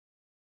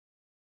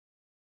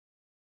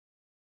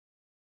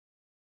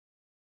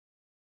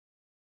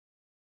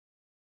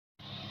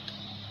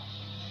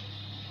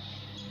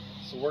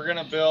So we're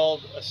going to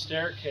build a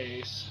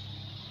staircase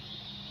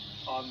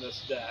on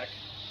this deck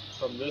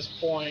from this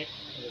point,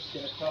 and it's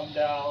going to come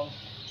down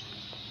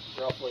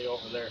roughly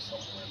over there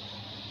somewhere.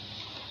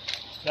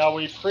 Now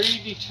we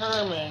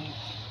predetermined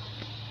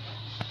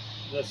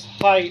this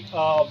height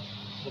of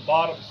the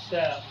bottom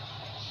step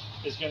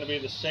is going to be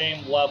the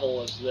same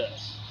level as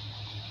this.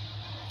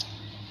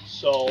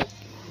 So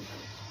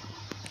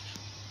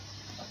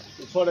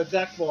we put a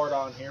deck board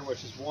on here,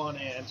 which is 1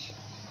 inch,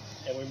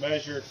 and we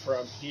measured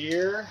from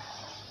here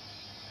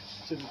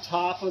to the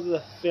top of the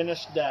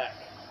finished deck.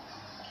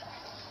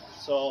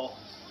 So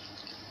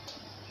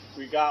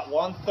we got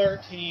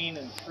 113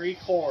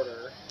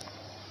 3/4.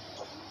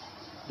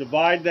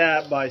 Divide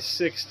that by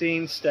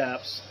 16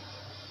 steps,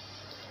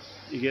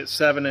 you get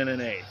 7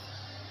 1/8.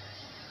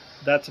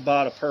 That's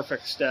about a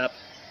perfect step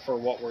for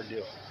what we're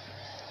doing.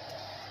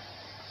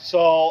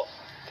 So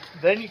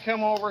then you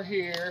come over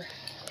here,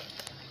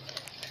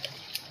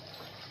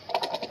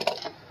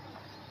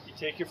 you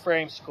take your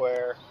frame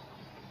square,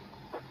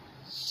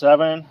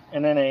 7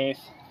 1/8,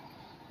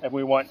 and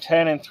we want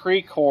 10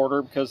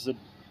 3/4 because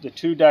the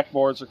 2 deck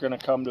boards are going to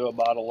come to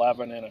about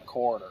 11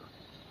 1/4.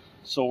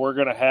 So we're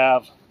going to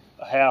have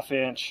a 1/2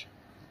 inch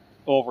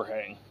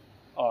overhang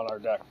on our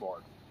deck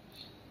board.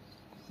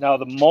 Now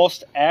the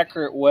most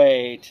accurate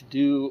way to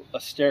do a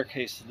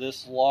staircase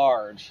this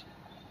large,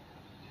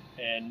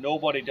 and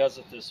nobody does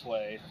it this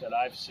way that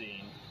I've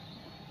seen,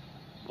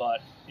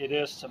 but it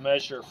is to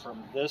measure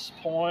from this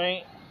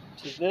point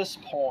to this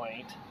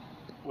point,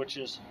 which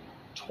is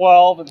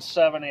 12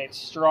 7/8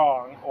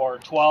 strong, or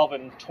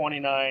 12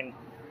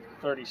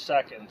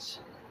 29/32.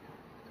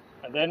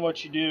 And then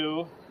what you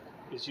do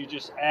is you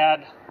just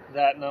add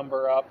that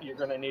number up. You're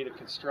going to need a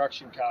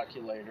construction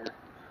calculator.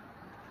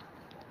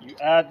 You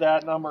add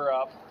that number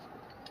up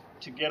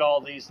to get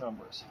all these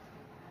numbers.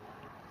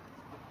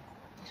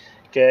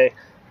 Okay,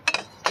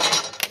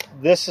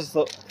 this is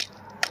the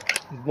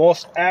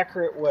most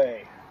accurate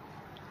way.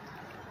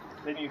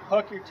 Then you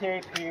hook your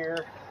tape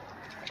here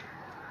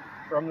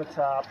from the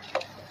top,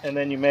 and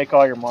then you make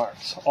all your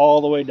marks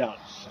all the way down.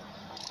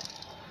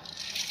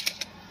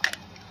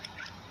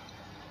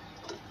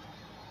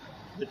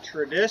 The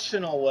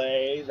traditional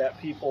way that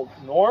people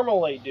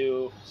normally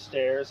do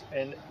stairs,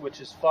 and which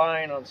is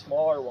fine on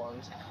smaller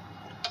ones,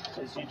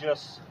 is you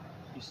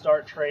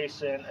start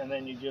tracing, and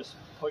then you just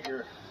put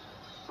your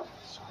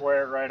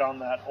square right on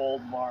that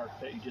old mark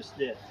that you just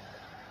did.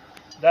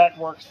 That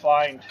works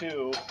fine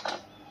too,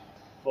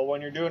 but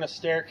when you're doing a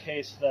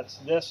staircase that's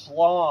this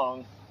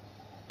long,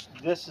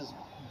 this is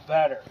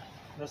better.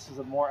 This is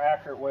a more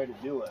accurate way to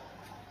do it.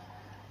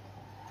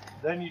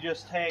 Then you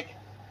just take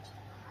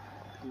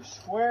your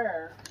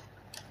square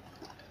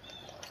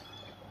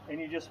and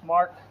you just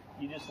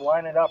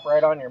line it up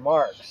right on your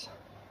marks.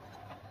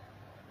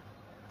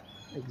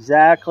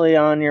 Exactly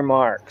on your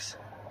marks.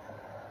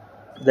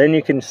 Then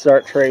you can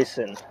start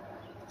tracing.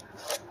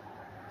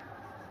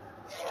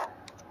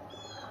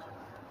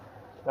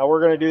 Now we're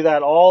going to do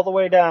that all the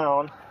way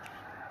down.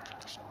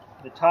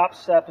 The top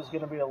step is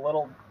going to be a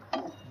little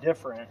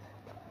different.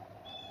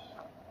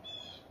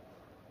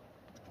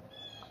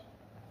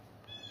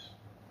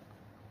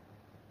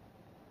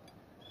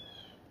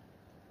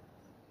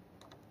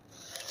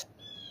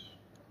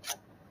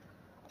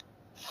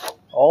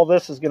 All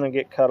this is going to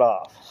get cut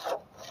off.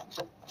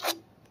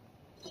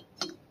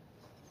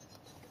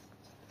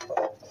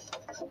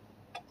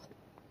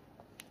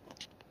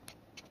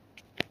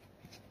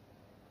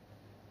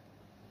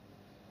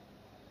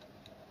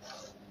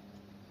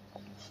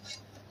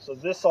 So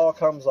this all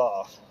comes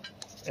off,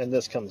 and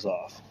this comes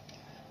off.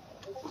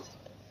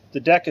 The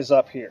deck is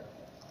up here.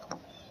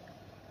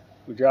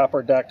 We drop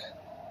our deck,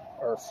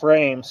 our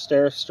frame,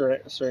 stair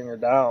stringer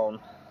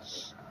down.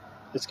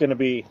 It's going to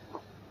be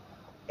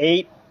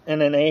 8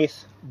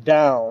 1/8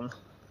 down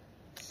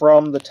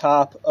from the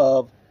top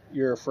of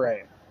your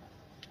frame.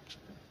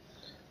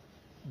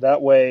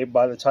 That way,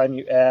 by the time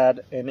you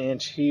add an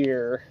inch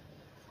here,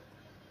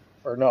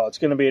 or no, it's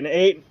going to be an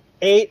 8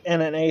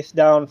 1/8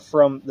 down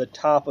from the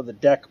top of the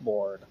deck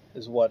board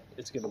is what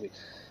it's going to be.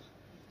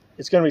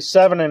 It's going to be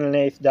 7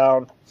 1/8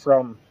 down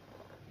from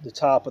the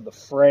top of the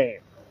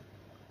frame.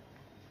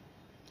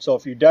 So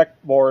if your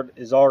deck board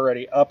is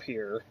already up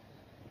here,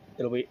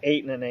 it'll be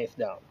 8 1/8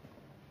 down.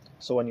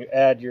 So when you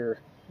add your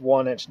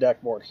 1 inch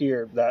deck board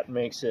here, that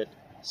makes it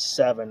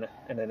 7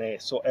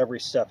 1/8. So every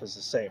step is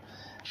the same.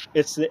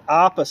 It's the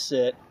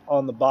opposite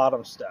on the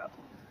bottom step.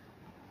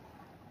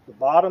 The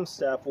bottom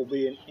step will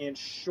be an inch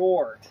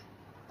short.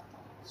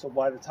 So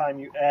by the time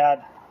you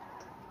add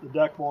the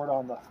deck board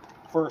on the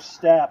first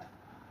step,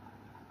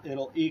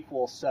 it'll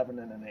equal 7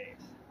 1/8.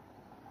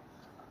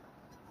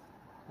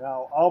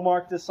 Now I'll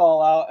mark this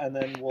all out, and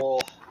then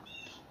we'll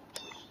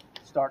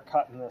start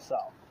cutting this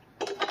out.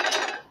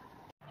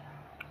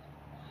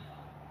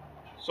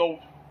 So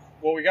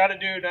what we got to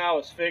do now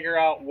is figure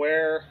out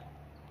where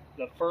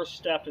the first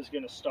step is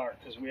going to start,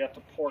 because we have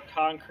to pour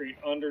concrete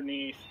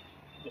underneath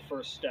the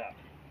first step.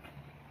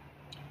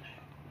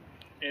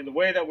 And the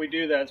way that we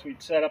do that is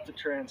we'd set up the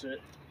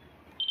transit,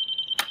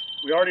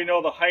 we already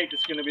know the height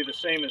is going to be the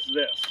same as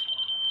this.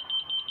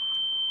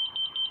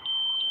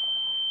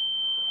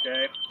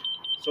 Okay,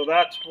 so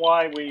that's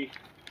why we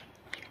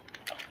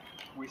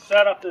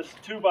set up this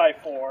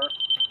 2x4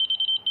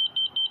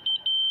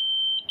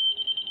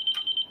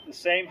 the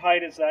same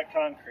height as that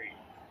concrete.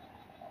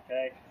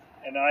 Okay,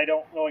 and I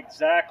don't know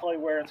exactly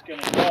where it's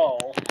going to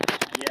go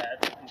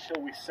yet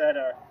until we set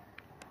a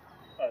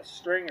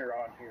stringer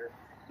on here.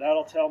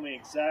 That'll tell me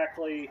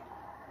exactly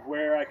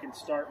where I can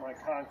start my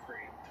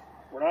concrete.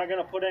 We're not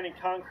going to put any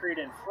concrete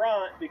in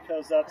front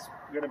because that's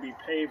going to be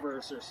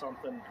pavers or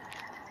something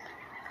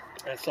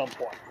at some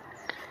point.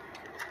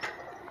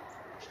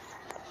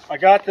 I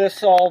got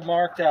this all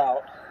marked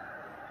out.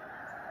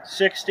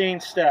 16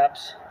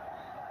 steps.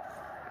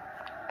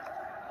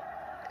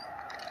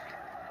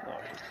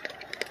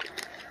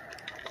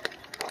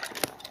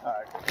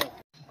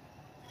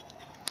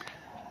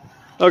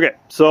 Okay,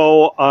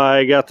 so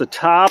I got the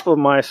top of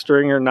my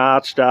stringer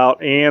notched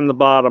out and the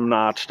bottom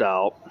notched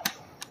out.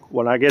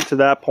 When I get to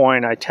that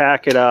point, I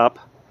tack it up.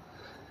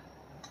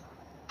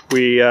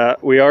 We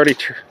already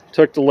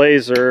took the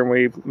laser and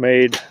we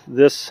made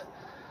these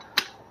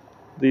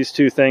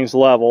two things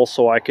level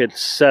so I could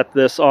set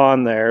this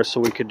on there so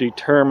we could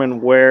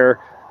determine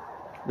where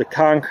the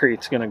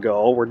concrete's going to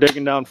go. We're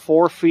digging down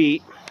 4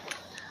 feet.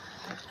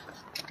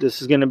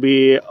 This is going to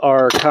be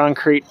our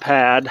concrete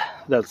pad.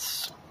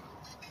 That's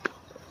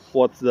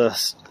what the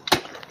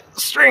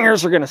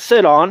stringers are going to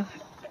sit on.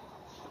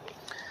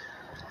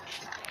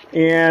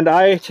 And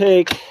I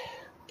put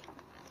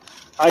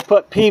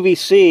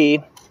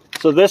PVC,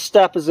 so this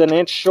step is an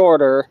inch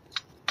shorter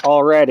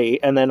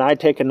already, and then I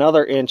take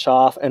another inch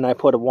off and I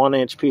put a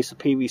 1-inch piece of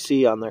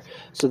PVC on there,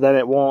 so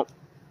then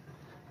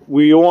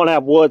we won't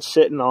have wood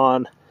sitting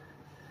on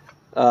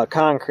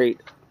concrete.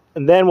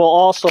 And then we'll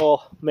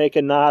also make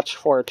a notch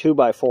for a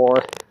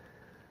 2x4.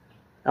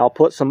 I'll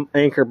put some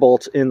anchor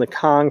bolts in the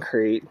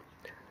concrete,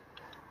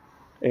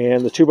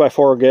 and the 2x4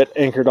 will get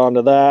anchored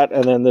onto that,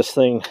 and then this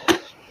thing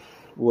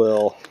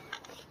will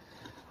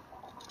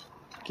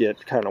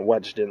get kind of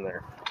wedged in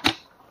there.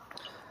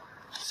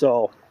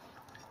 So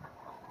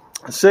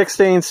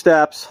 16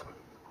 steps,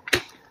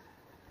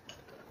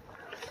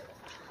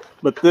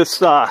 but this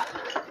the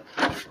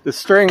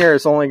stringer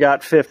has only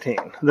got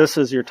 15. This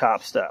is your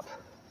top step.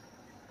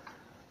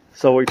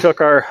 So we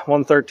took our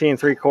 113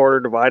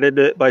 3/4, divided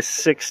it by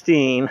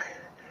 16,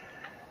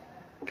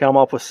 come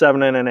up with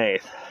 7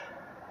 1/8.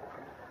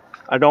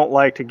 I don't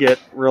like to get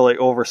really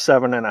over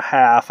 7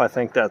 1/2. I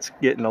think that's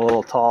getting a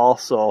little tall,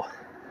 so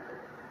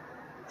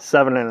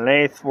 7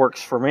 1/8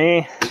 works for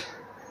me.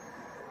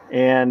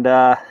 And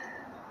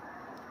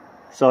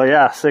so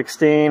yeah,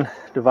 16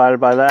 divided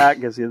by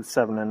that gives you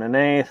 7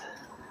 1/8.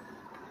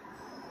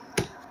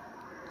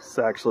 It's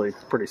actually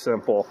pretty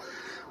simple.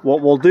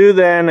 What we'll do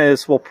then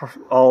is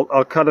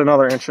I'll cut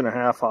another 1.5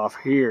 inches off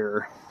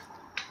here,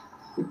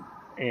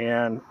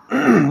 and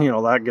you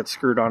know, that gets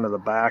screwed onto the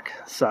back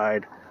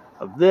side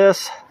of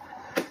this,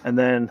 and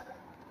then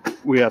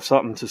we have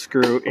something to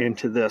screw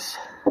into this.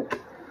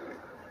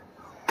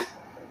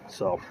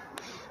 So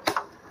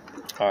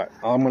alright,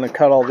 I'm going to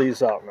cut all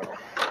these out now.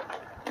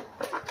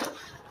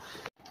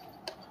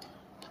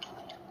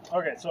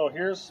 Okay, so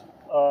here's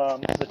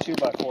the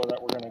 2x4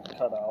 that we're going to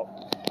cut out,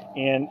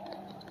 and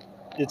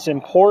it's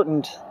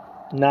important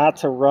not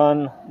to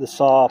run the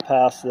saw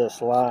past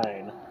this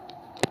line.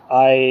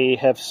 I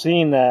have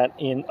seen that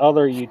in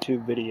other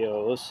YouTube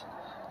videos.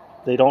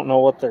 They don't know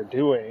what they're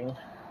doing.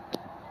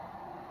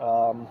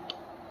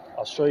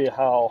 I'll show you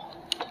how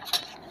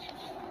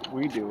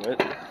we do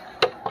it.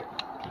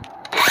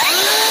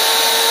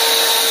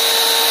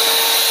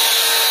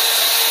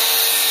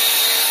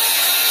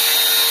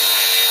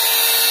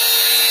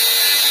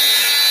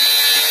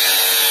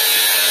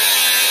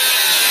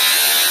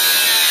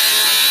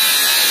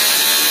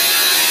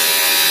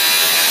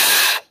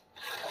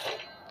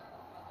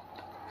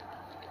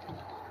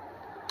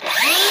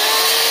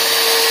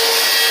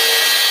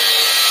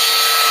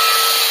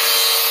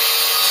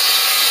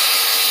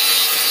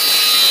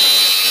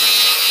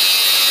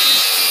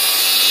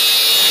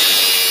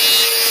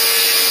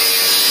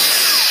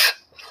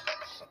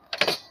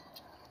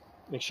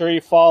 Make sure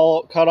you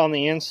cut on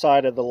the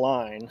inside of the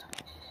line,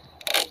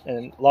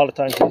 and a lot of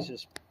times these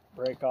just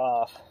break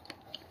off,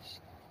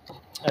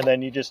 and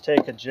then you just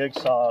take a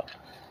jigsaw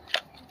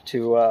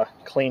to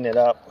clean it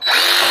up.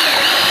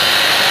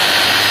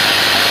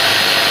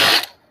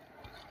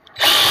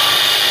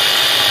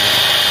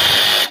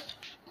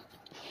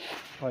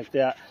 Like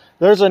that.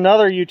 There's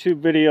another YouTube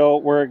video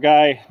where a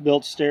guy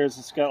built stairs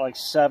that's got like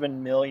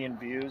 7 million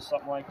views,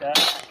 something like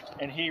that,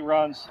 and he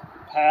runs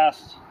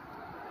past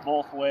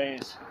both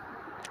ways,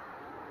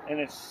 and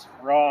it's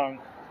wrong.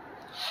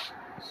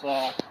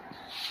 So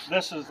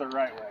this is the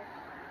right way.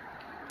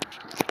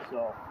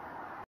 So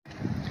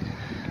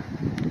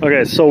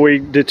okay, so we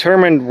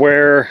determined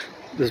where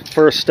the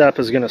first step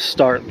is going to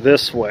start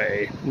this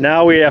way.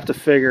 Now we have to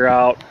figure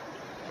out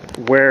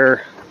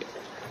where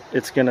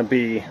it's going to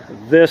be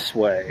this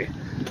way.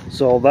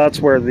 So that's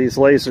where these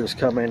lasers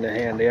come into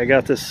handy. I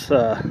got this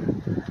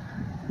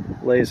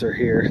laser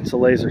here. It's a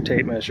laser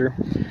tape measure.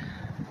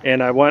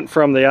 And I went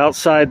from the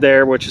outside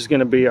there, which is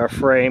going to be our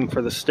frame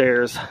for the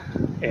stairs,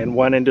 and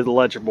went into the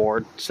ledger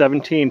board,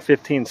 17,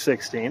 15,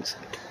 16ths.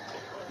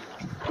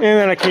 And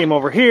then I came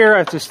over here,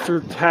 I just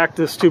tacked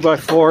this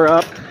 2x4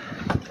 up.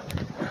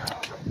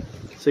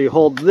 So you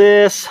hold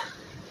this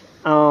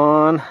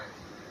on,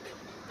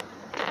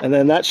 and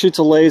then that shoots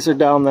a laser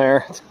down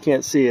there. You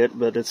can't see it,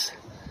 but it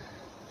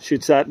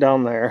shoots that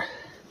down there.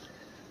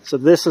 So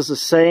this is the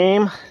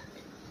same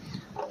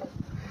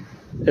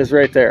as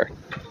right there.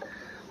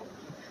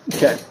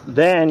 Okay,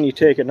 then you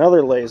take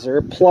another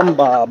laser, plumb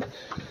bob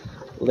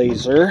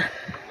laser,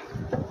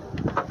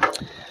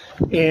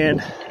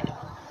 and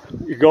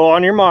you go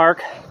on your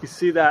mark. You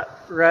see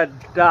that red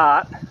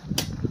dot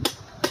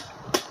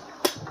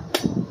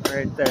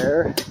right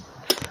there.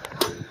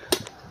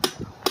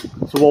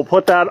 So we'll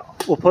put that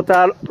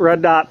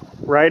red dot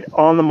right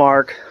on the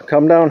mark.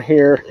 Come down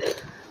here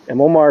and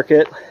we'll mark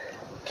it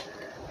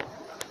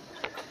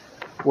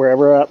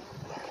wherever it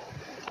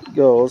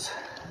goes.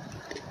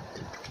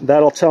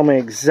 That'll tell me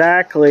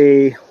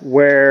exactly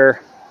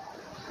where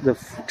the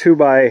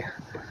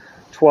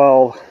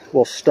 2x12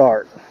 will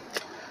start,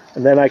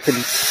 and then I can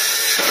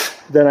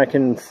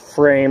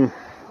frame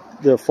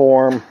the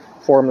form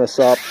this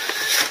up,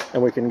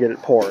 and we can get it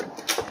poured.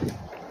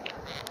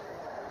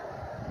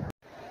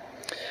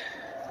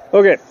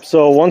 Okay,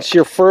 so once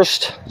your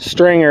first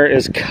stringer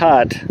is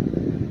cut,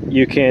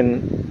 you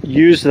can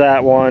use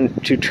that one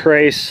to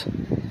trace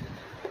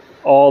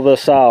all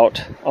this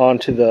out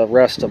onto the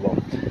rest of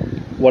them.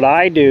 What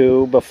I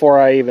do before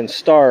I even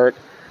start,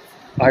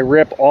 I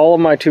rip all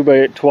of my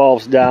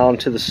 2x12s down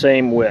to the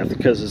same width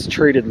because it's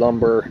treated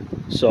lumber,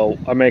 so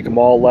I make them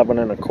all 11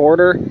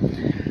 1/4,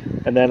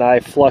 and then I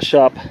flush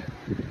up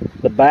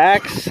the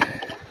backs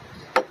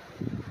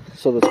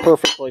so that's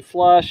perfectly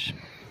flush,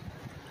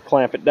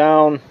 clamp it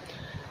down,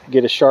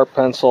 get a sharp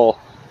pencil,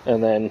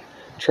 and then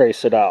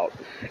trace it out.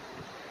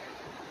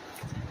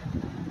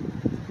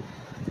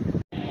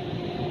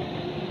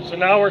 So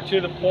now we're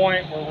to the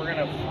point where we're going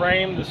to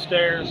frame the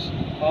stairs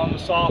on the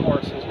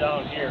sawhorses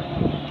down here.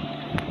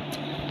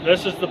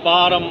 This is the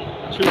bottom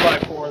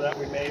 2x4 that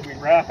we made. We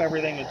wrap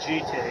everything in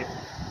G-tape.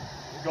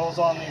 It goes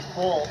on these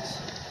bolts.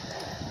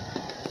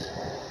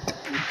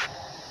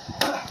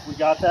 We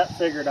got that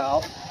figured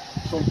out.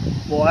 So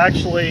we'll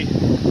actually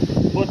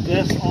put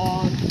this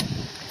on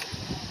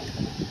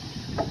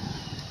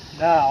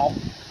now.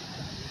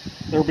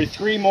 There'll be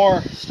 3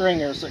 more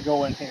stringers that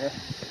go in here.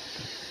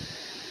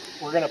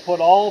 We're going to put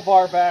all of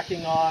our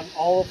backing on,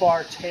 all of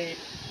our tape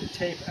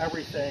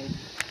everything.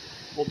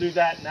 We'll do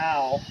that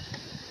now,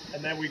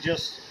 and then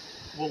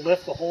we'll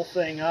lift the whole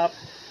thing up,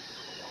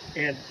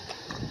 and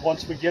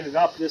once we get it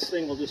up, this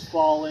thing will just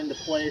fall into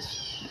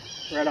place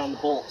right on the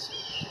bolts.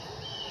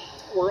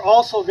 We're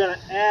also going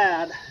to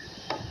add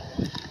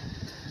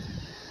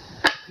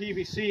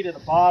PVC to the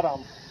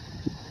bottom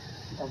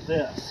of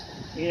this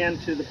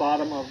and to the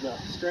bottom of the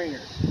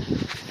stringers.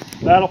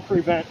 That'll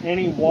prevent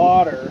any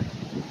water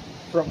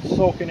from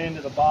soaking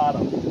into the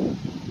bottom.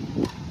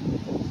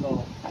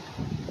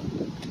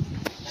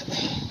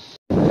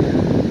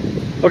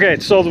 Okay,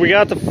 so we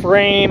got the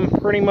frame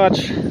pretty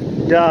much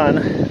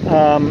done.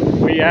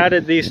 We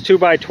added these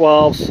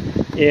 2x12s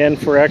in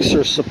for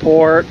extra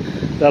support.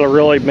 That'll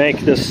really make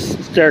this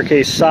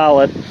staircase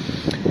solid.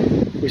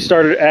 We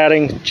started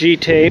adding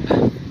G-tape.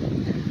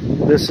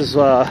 This is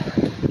the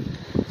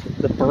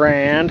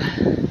brand.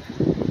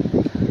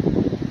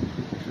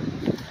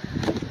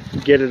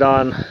 Get it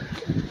on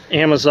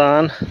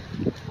Amazon.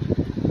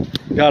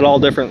 Got all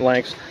different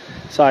lengths,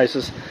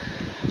 sizes.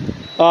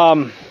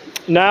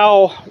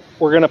 Now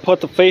we're going to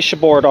put the fascia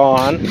board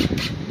on,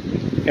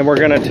 and we're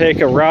going to take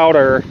a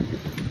router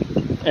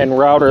and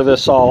router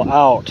this all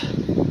out.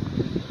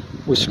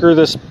 We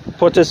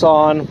put this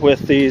on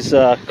with these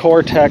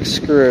Cortex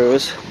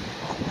screws.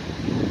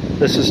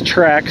 This is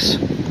Trex.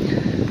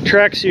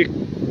 Trex,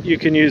 you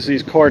can use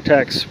these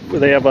Cortex.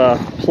 They have a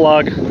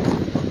plug.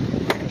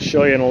 I'll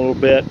show you in a little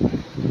bit.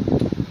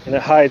 And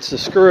it hides the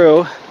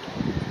screw.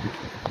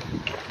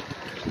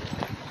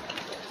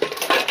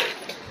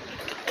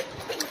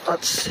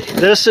 Let's see.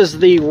 This is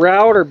the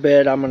router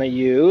bit I'm going to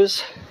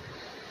use.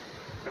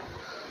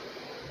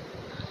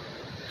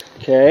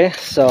 Okay,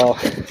 so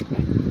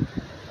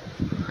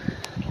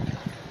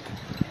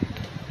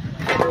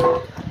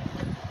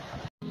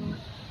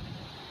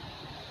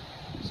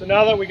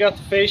now that we got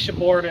the fascia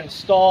board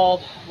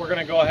installed, we're going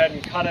to go ahead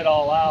and cut it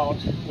all out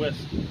with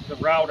the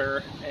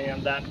router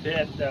and that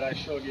bit that I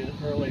showed you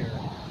earlier.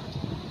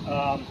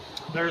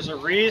 There's a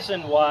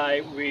reason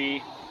why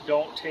we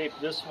don't tape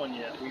this one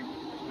yet.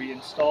 We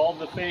installed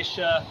the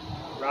fascia,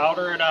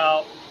 router it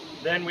out,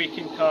 then we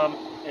can come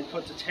and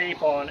put the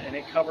tape on, and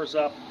it covers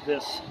up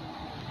this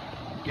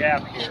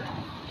gap here.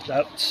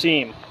 That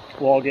seam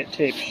will all get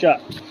taped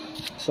shut.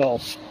 So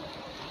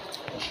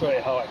I'll show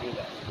you how I do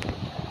that.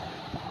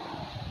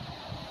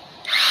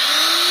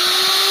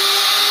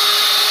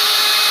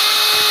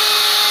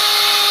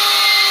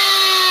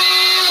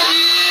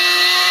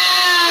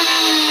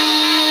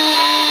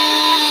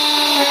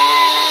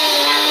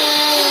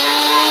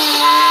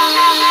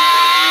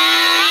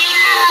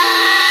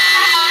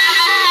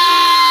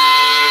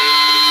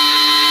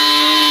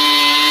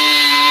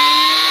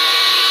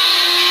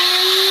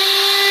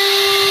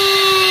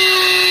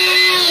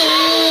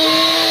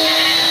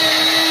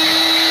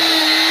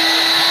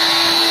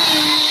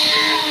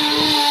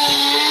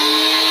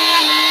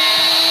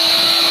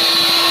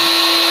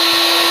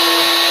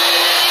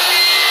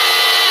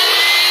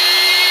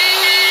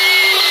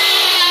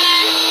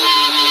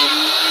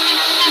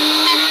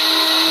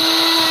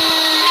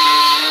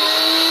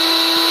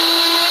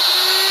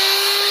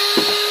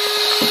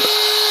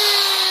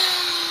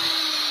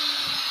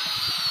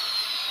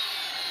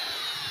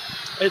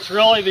 it's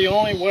really the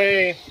only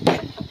way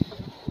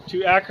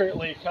to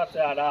accurately cut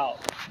that out.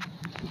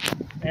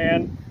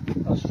 And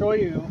I'll show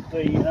you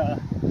the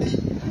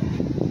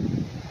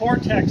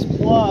Vortex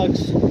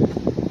plugs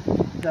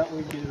that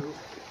we do.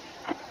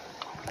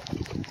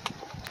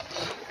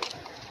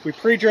 We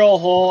pre-drill a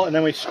hole and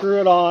then we screw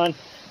it on,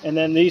 and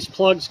then these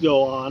plugs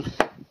go on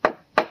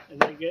and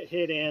they get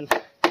hit in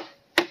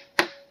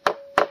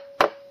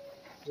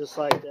just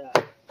like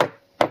that.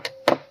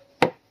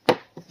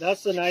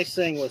 That's the nice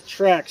thing with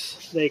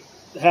Trex, they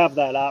have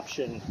that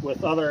option.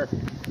 With other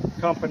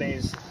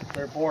companies,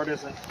 their board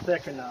isn't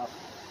thick enough.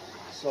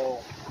 So,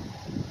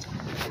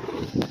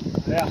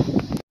 yeah.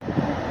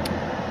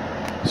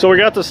 So we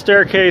got the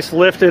staircase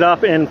lifted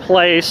up in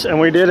place, and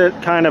we did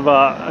it kind of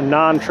a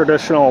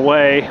non-traditional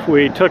way.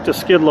 We took the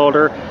skid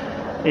loader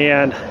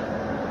and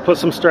put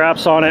some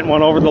straps on it and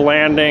went over the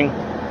landing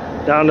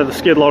down to the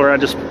skid loader. I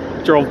just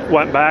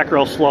went back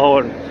real slow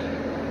and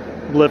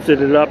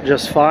lifted it up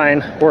just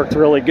fine. Worked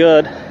really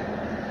good.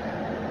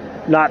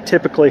 Not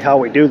typically how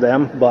we do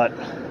them, but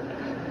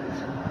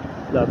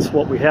that's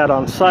what we had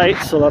on site,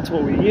 so that's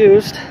what we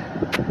used.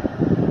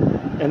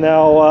 And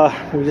now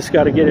we just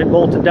got to get it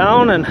bolted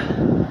down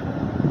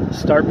and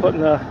start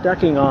putting the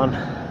decking on.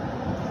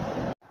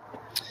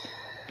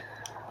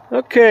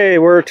 Okay,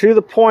 we're to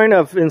the point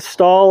of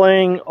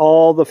installing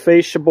all the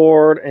fascia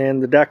board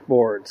and the deck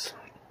boards.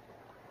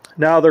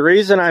 Now, the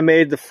reason I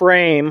made the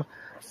frame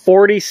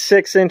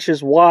 46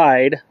 inches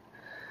wide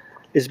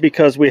is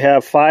because we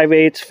have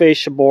 5/8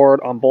 fascia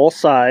board on both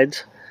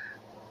sides,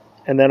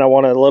 and then I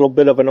want a little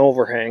bit of an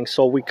overhang.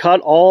 So we cut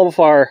all of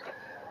our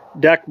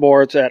deck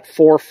boards at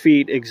 4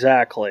 feet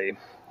exactly.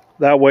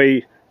 That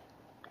way,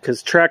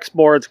 because Trex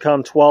boards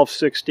come 12,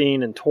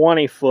 16, and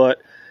 20 foot,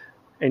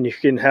 and you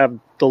can have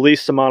the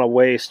least amount of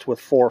waste with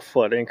 4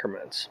 foot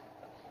increments.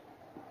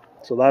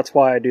 So that's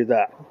why I do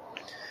that.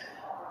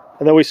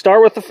 And then we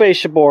start with the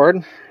fascia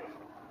board.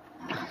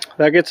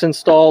 That gets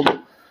installed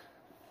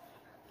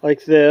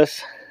like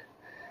this.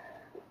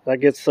 That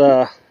gets,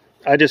 I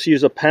just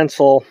use a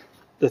pencil,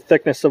 the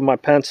thickness of my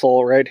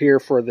pencil right here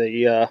for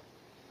the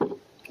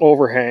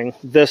overhang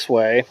this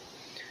way.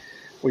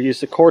 We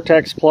use the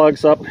Vortex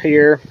plugs up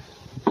here,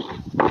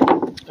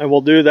 and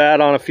we'll do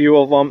that on a few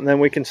of them, and then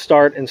we can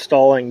start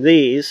installing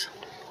these.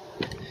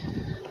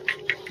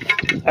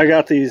 I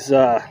got these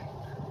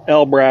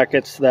L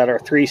brackets that are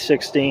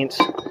 3/16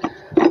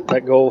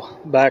 that go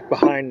back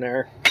behind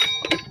there.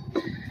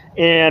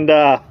 And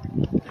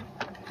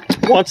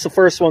once the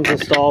first one's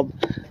installed,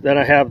 then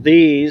I have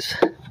these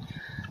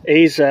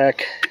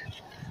AZEK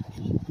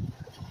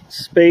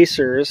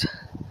spacers.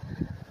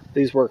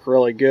 These work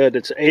really good.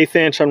 It's 1/8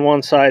 inch on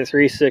one side,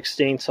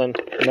 3/16 on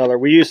another.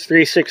 We use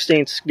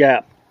 3/16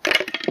 gap.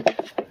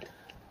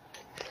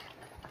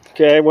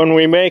 Okay, when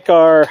we make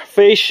our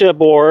fascia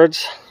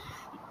boards,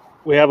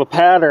 we have a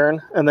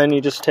pattern, and then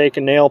you just take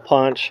a nail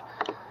punch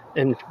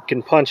and you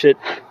can punch it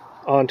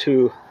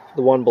onto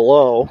the one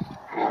below.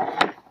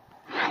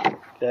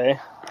 Okay.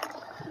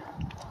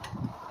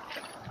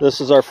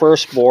 This is our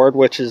first board,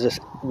 which is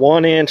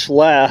 1 inch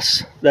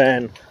less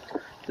than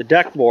the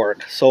deck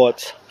board. So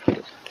it's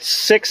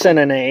 6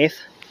 1/8,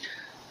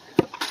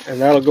 and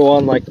that'll go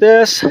on like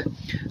this.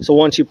 So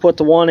once you put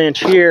the 1 inch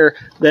here,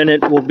 then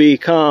it will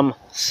become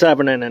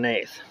 7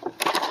 1/8.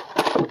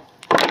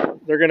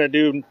 They're gonna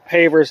do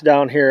pavers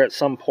down here at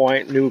some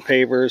point, new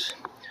pavers,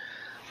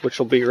 which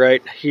will be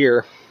right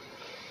here.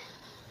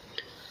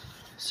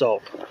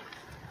 So,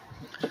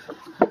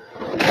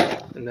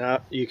 and now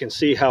you can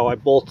see how I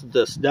bolted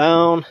this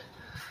down.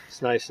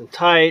 It's nice and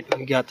tight.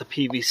 We got the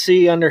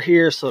PVC under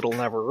here so it'll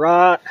never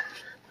rot.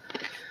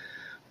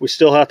 We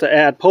still have to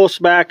add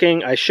post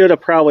backing. I should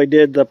have probably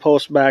did the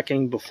post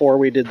backing before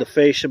we did the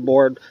fascia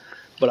board,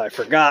 but I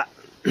forgot.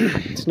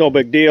 It's no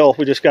big deal.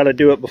 We just got to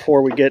do it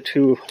before we get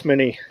too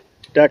many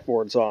deck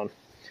boards on.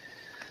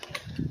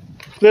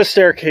 This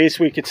staircase,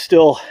 we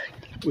still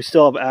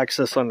have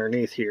access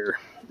underneath here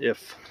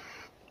if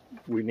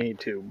we need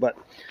to, but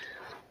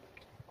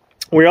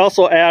we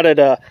also added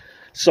a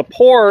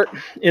support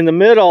in the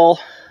middle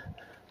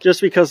just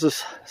because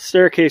this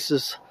staircase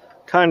is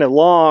kind of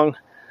long,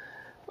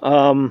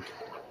 and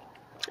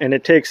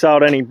it takes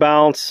out any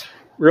bounce.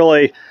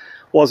 Really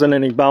wasn't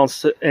any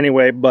bounce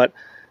anyway, but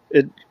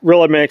it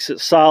really makes it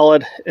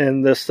solid,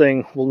 and this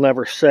thing will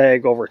never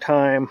sag over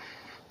time.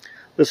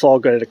 This all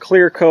got a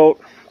clear coat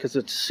because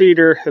it's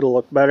cedar. It'll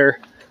look better,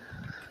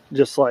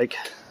 just like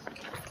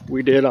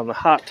we did on the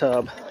hot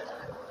tub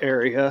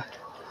area.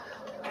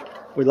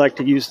 We like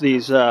to use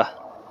these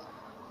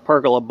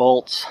pergola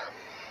bolts.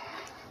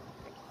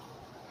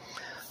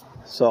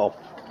 So,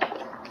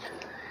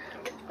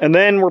 and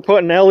then we're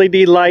putting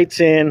LED lights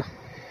in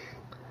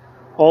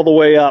all the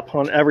way up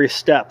on every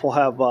step. We'll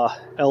have a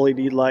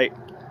LED light.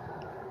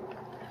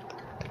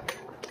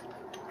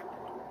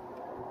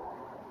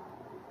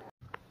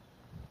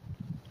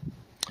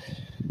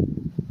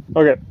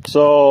 Okay,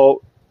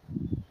 so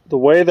the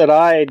way that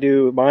I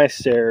do my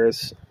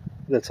stairs,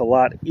 that's a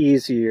lot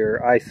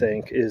easier, I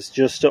think, is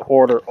just to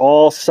order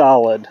all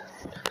solid.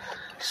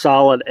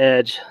 solid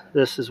edge.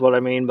 This is what I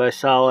mean by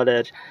solid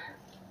edge.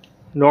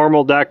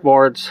 Normal deck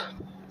boards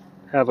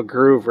have a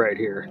groove right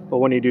here, but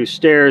when you do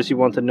stairs you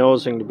want the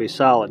nosing to be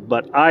solid,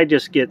 but I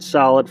just get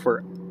solid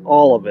for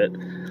all of it.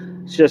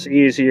 It's just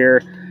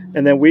easier.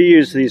 And then we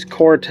use these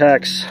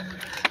Cortex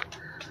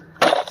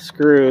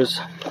screws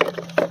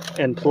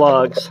and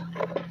plugs,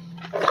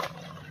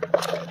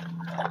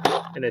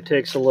 and it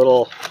takes a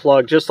little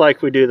plug just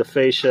like we do the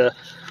fascia.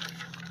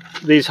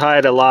 These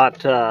hide a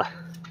lot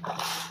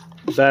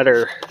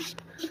better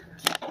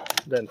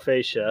than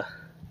fascia.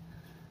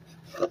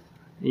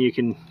 You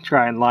can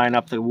try and line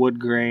up the wood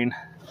grain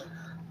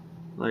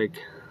like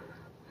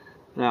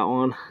that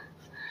one.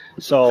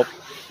 So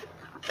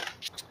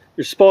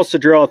you're supposed to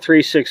drill a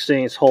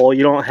 3/16 hole.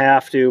 You don't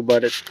have to,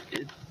 but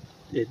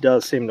it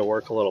does seem to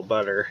work a little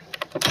better.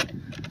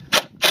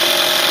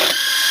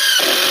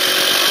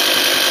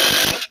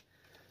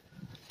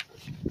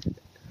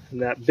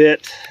 And that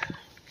bit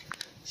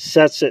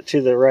sets it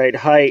to the right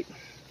height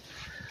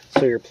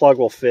so your plug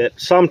will fit.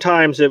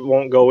 Sometimes it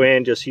won't go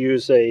in. Just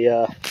use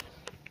a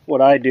what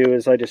I do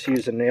is I just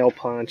use a nail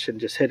punch and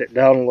just hit it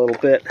down a little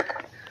bit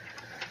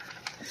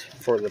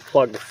for the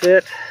plug to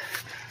fit.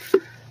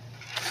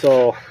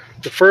 So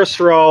the first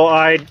row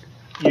I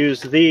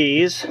use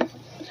these.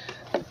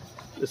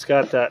 It's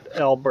got that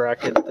L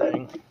bracket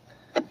thing,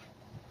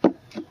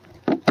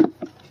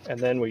 and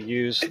then we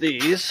use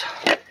these.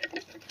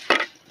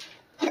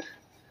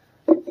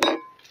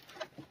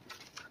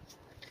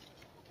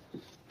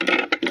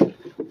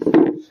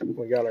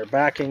 We got our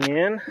backing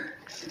in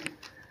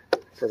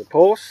for the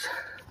posts.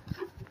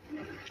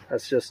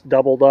 That's just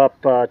doubled up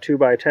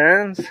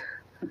 2x10s.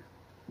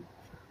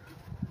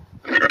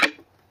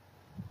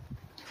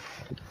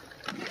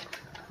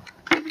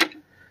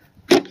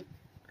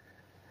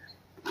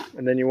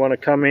 And then you want to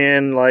come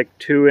in like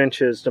 2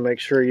 inches to make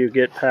sure you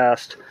get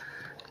past,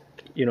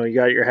 you know, you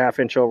got your 1/2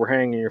 inch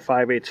overhang and your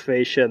 5/8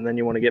 fascia, and then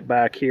you want to get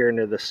back here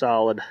into the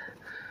solid.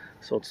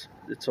 So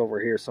it's over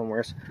here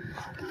somewhere.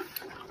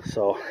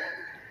 So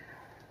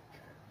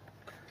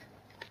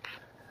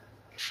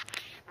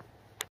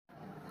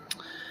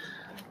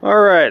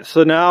alright,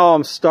 so now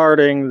I'm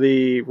starting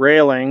the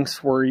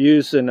railings. We're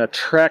using a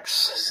Trex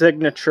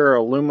signature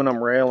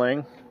aluminum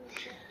railing.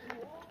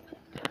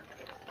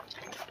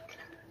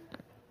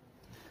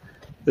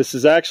 This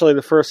is actually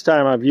the first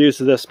time I've used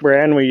this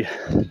brand. We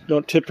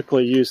don't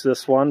typically use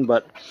this one,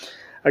 but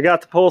I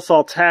got the posts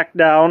all tacked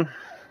down.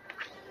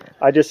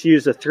 I just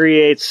used a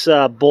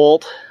 3/8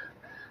 bolt,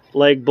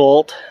 leg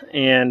bolt,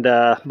 and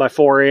by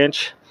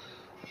 4-inch.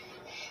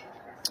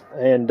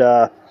 And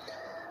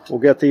we'll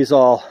get these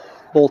all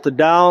bolted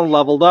down,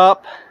 leveled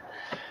up.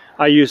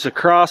 I use a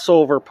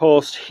crossover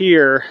post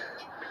here,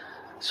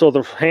 so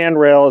the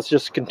handrail is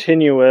just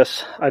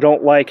continuous. I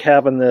don't like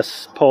having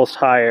this post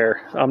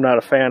higher. I'm not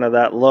a fan of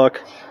that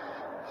look.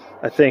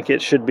 I think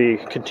it should be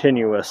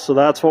continuous. So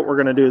that's what we're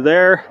going to do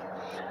there.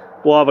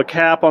 We'll have a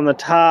cap on the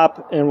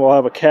top and we'll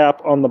have a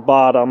cap on the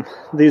bottom.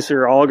 These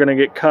are all going to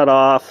get cut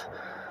off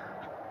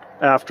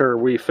after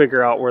we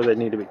figure out where they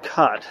need to be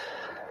cut.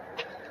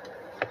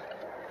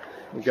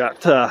 We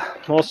got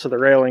most of the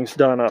railings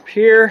done up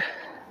here.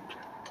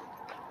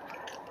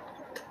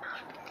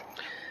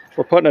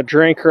 We're putting a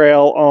drink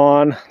rail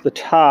on the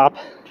top.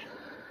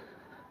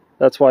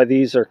 That's why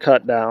these are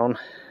cut down.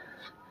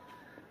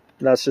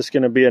 That's just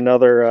going to be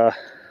another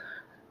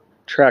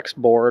Trex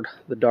board,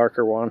 the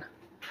darker one.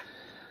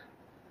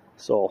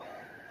 So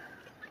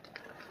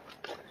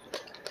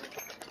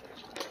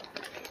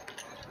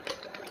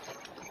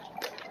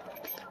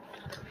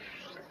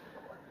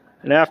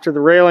and after the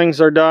railings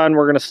are done,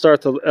 we're going to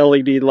start the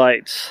LED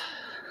lights.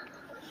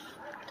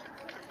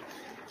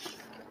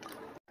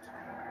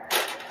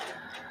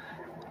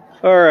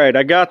 Alright,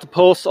 I got the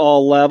posts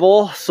all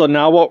level. So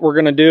now what we're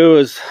going to do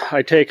is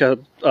I take a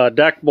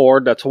deck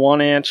board that's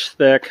 1 inch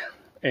thick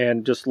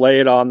and just lay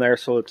it on there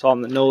so it's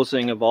on the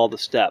nosing of all the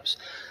steps.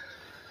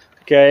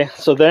 Okay,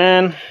 so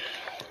then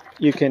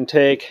you can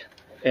take,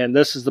 and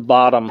this is the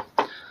bottom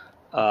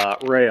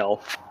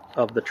rail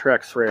of the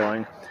Trex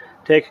railing.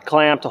 Take a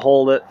clamp to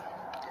hold it.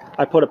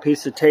 I put a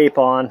piece of tape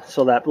on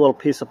so that little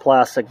piece of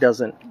plastic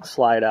doesn't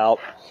slide out.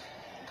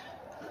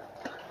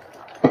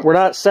 We're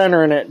not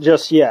centering it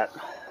just yet.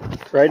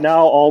 Right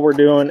now all we're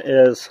doing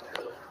is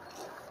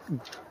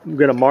I'm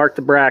going to mark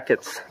the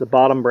brackets, the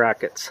bottom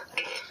brackets.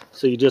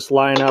 So you just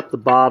line up the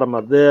bottom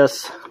of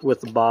this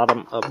with the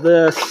bottom of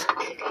this,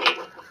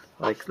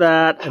 like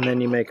that, and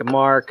then you make a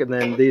mark, and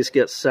then these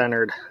get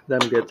centered, them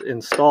get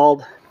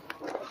installed.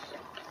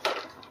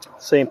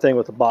 Same thing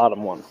with the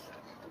bottom one.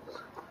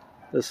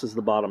 This is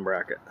the bottom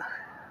bracket.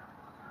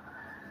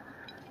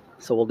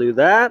 So we'll do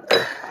that.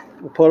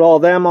 We'll put all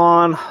them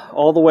on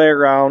all the way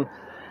around,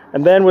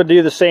 and then we'll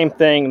do the same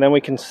thing, and then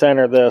we can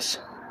center this.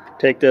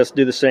 Take this,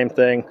 do the same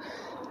thing,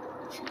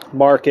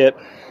 mark it,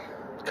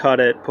 cut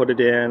it, put it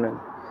in, and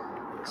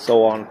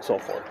so on and so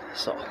forth.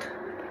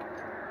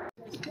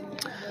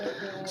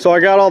 So I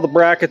got all the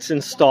brackets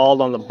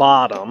installed on the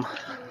bottom.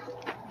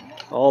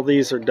 All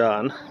these are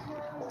done.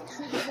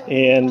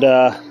 And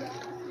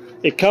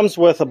It comes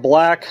with a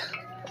black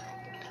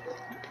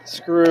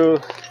screw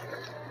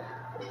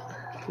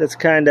that's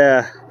kind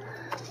of,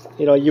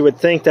 you know, you would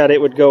think that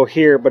it would go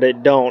here, but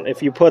it don't.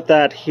 If you put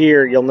that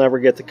here, you'll never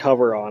get the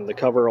cover on. The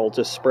cover will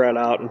just spread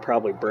out and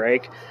probably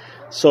break.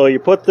 So you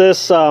put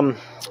this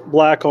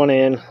black one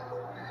in,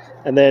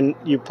 and then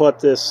you put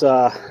this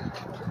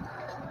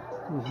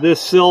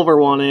this silver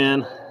one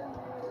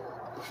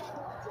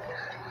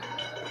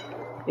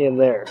in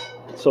there.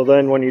 So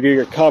then when you do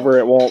your cover,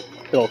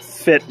 it'll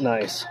fit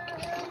nice.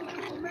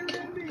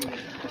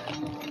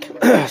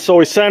 So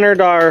we centered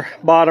our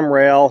bottom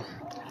rail,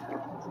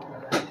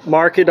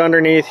 mark it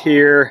underneath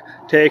here,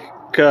 take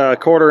a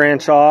 1/4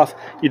 inch off.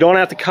 You don't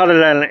have to cut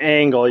it at an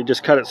angle, you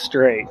just cut it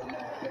straight.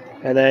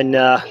 And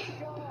then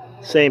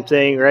same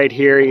thing right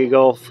here, you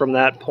go from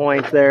that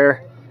point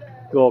there,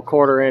 go a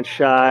 1/4 inch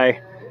shy,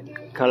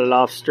 cut it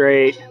off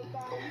straight.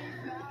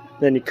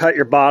 Then you cut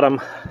your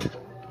bottom,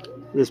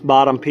 this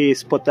bottom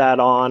piece, put that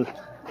on.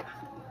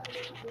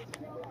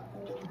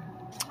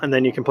 And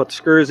then you can put the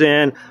screws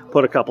in,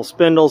 put a couple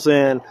spindles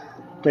in,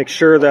 make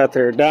sure that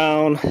they're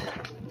down.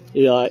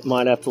 You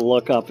might have to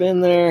look up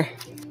in there.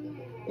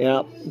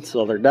 Yep,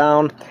 so they're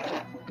down.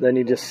 Then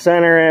you just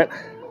center it,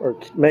 or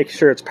make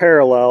sure it's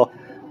parallel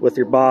with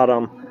your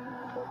bottom.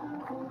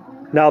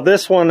 Now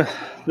this one,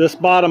 this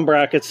bottom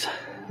brackets,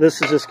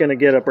 this is just gonna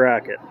get a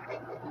bracket.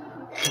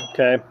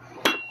 Okay,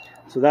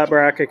 so that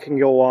bracket can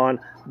go on.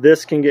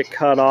 This can get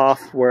cut off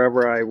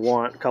wherever I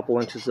want, a couple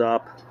inches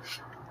up.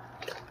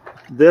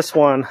 This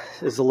one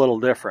is a little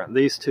different.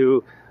 These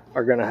two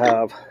are going to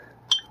have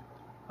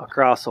a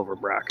crossover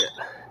bracket.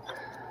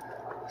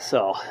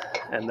 So,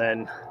 and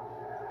then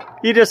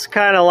you just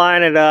kind of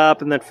line it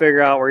up and then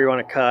figure out where you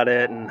want to cut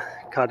it and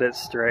cut it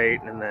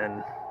straight, and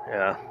then,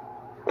 yeah.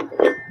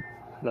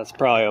 That's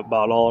probably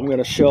about all I'm going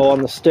to show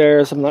on the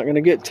stairs. I'm not going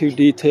to get too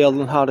detailed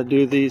on how to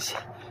do these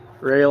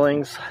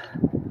railings.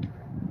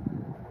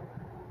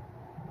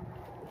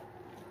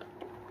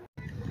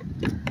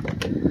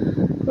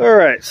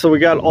 Alright, so we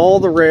got all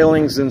the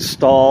railings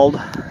installed.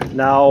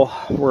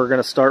 Now we're going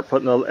to start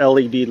putting the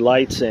LED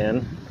lights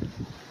in.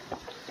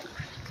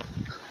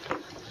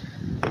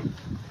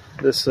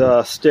 This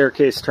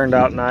staircase turned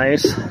out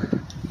nice.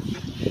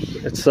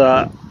 It's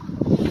I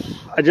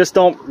just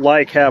don't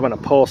like having a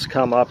post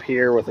come up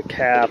here with a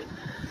cap.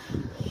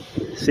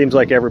 Seems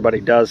like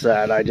everybody does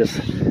that.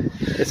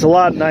 It's a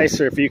lot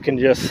nicer if you can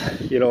just,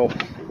 you know,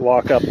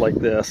 walk up like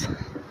this,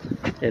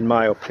 in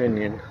my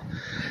opinion.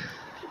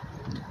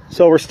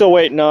 So we're still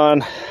waiting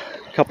on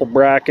a couple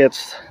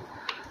brackets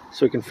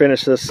so we can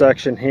finish this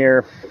section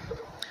here,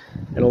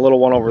 and a little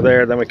one over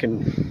there, then we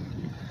can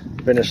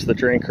finish the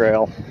drink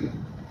rail.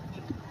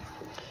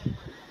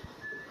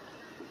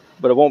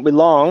 But it won't be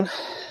long.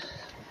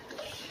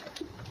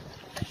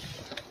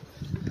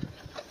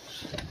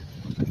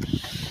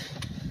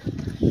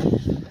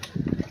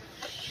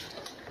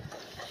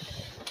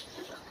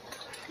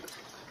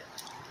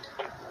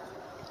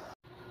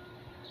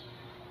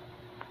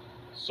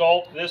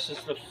 So this is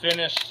the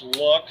finished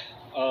look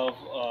of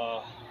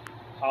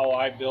how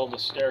I build a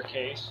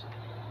staircase.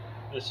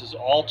 This is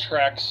all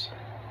Trex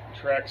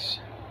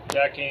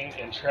decking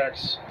and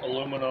Trex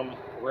aluminum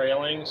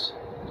railings.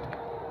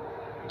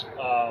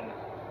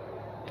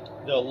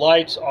 The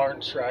lights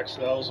aren't Trex;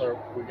 those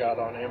we got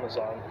on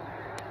Amazon.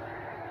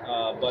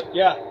 But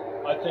yeah,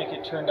 I think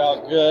it turned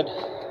out good.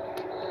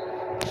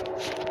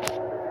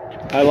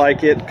 I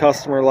like it,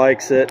 customer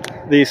likes it.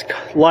 These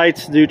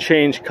lights do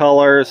change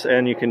colors,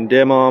 and you can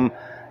dim them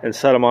and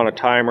set them on a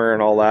timer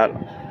and all that.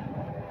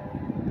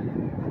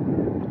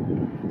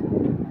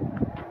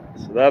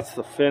 So that's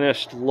the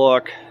finished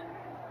look.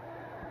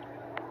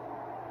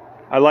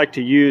 I like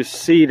to use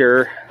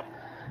cedar.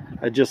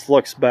 It just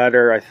looks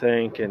better, I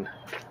think, and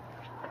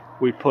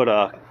we put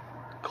a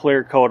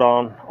clear coat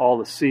on all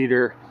the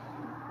cedar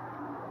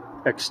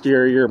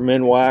exterior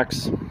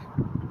Minwax.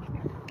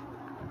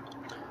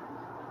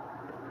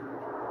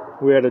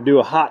 We had to do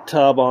a hot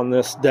tub on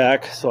this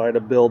deck, so I had to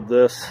build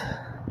this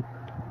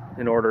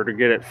in order to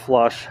get it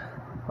flush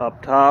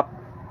up top.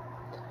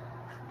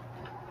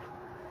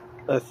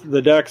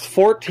 The deck's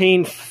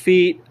 14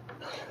 feet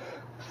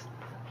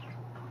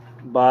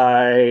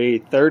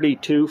by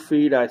 32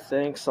 feet, I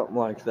think, something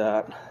like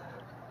that.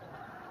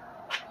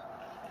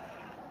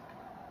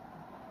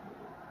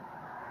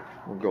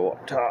 We'll go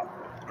up top.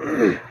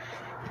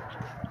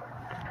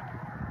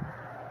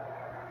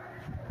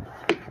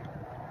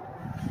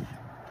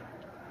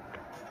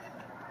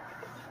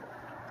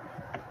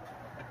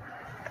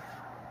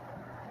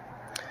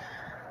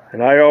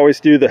 And I always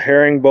do the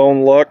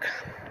herringbone look.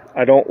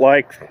 I don't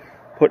like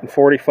putting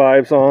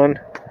 45s on.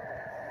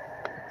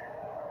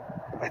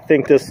 I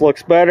think this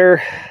looks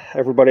better.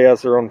 Everybody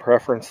has their own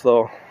preference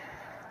though.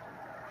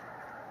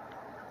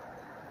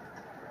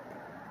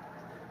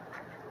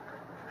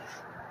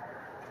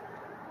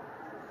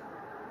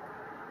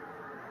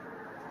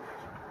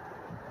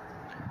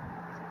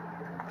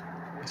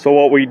 So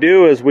what we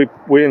do is we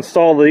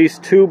install these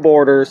two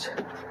borders,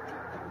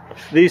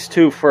 these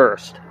two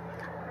first.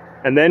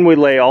 And then we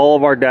lay all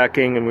of our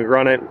decking and we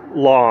run it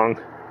long.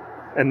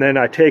 And then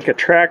I take a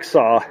track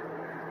saw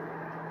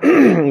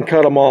and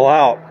cut them all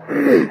out.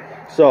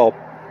 So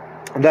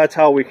that's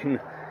how we can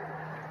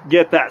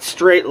get that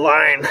straight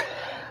line.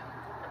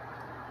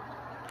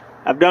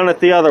 I've done it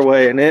the other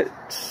way, and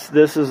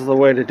this is the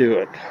way to do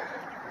it.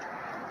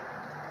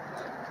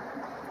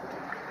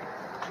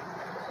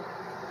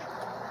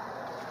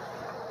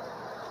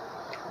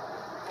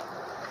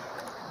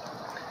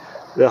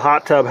 The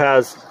hot tub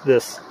has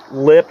this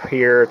lip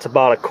here. It's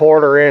about a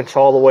 1/4 inch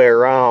all the way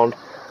around.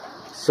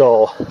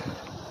 So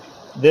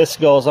this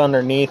goes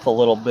underneath a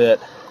little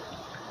bit.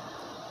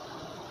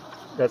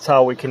 That's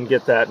how we can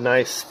get that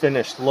nice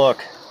finished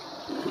look.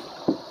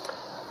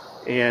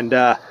 And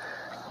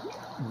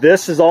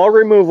this is all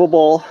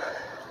removable.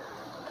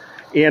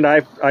 And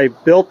I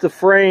built the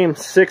frame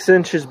 6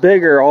 inches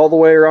bigger all the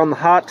way around the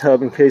hot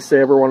tub in case they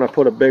ever want to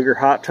put a bigger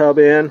hot tub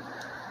in.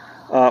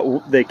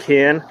 They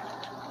can.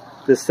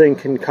 This thing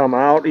can come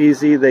out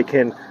easy. They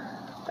can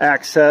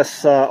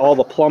access all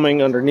the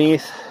plumbing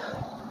underneath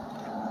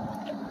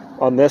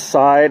on this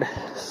side.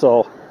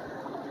 So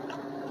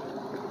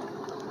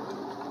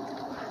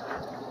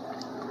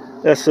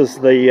this is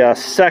the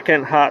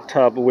second hot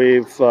tub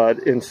we've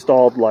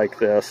installed like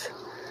this.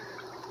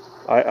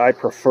 I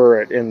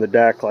prefer it in the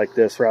deck like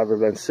this rather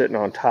than sitting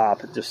on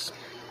top.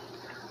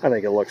 I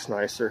think it looks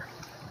nicer.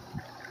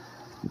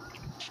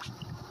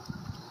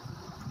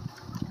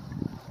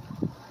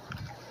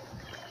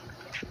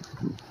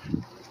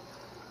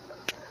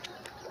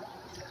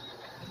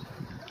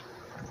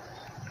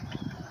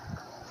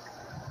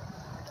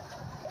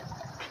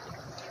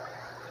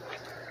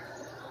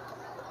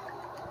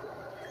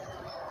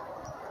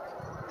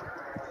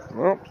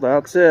 Well,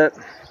 that's it.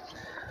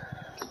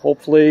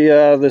 Hopefully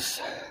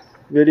this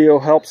video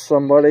helps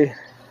somebody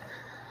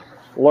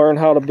learn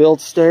how to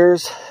build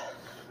stairs.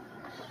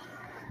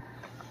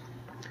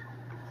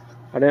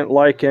 I didn't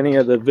like any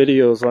of the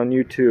videos on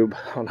YouTube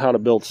on how to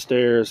build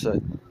stairs.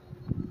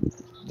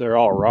 They're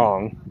all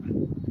wrong.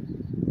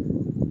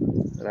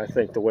 And I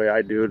think the way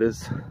I do it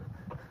is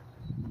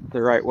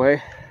the right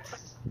way.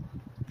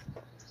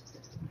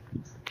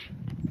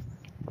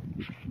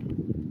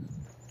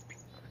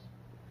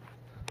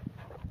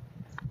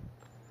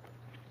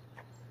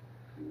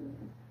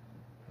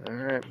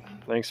 Alright,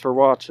 thanks for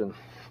watching.